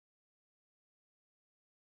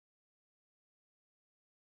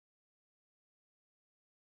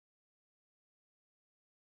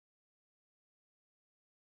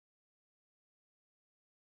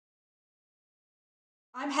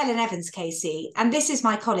I'm Helen Evans Casey, and this is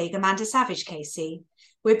my colleague Amanda Savage Casey.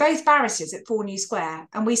 We're both barristers at 4 New Square,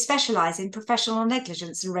 and we specialise in professional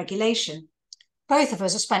negligence and regulation. Both of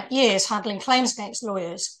us have spent years handling claims against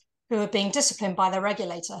lawyers who are being disciplined by their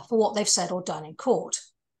regulator for what they've said or done in court.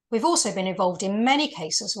 We've also been involved in many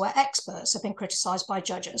cases where experts have been criticised by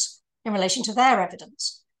judges in relation to their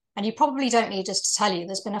evidence. And you probably don't need us to tell you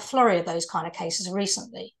there's been a flurry of those kind of cases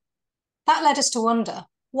recently. That led us to wonder,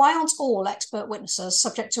 why aren't all expert witnesses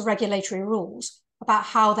subject to regulatory rules about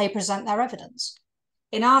how they present their evidence?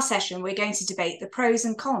 In our session, we're going to debate the pros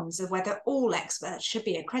and cons of whether all experts should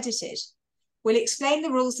be accredited. We'll explain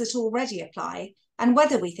the rules that already apply and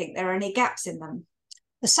whether we think there are any gaps in them.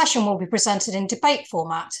 The session will be presented in debate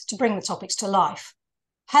format to bring the topics to life.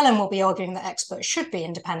 Helen will be arguing that experts should be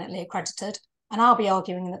independently accredited, and I'll be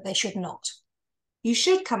arguing that they should not. You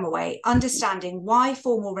should come away understanding why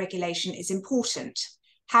formal regulation is important,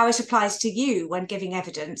 how it applies to you when giving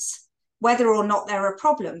evidence, whether or not there are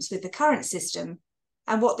problems with the current system,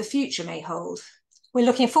 and what the future may hold. We're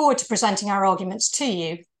looking forward to presenting our arguments to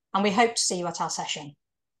you, and we hope to see you at our session.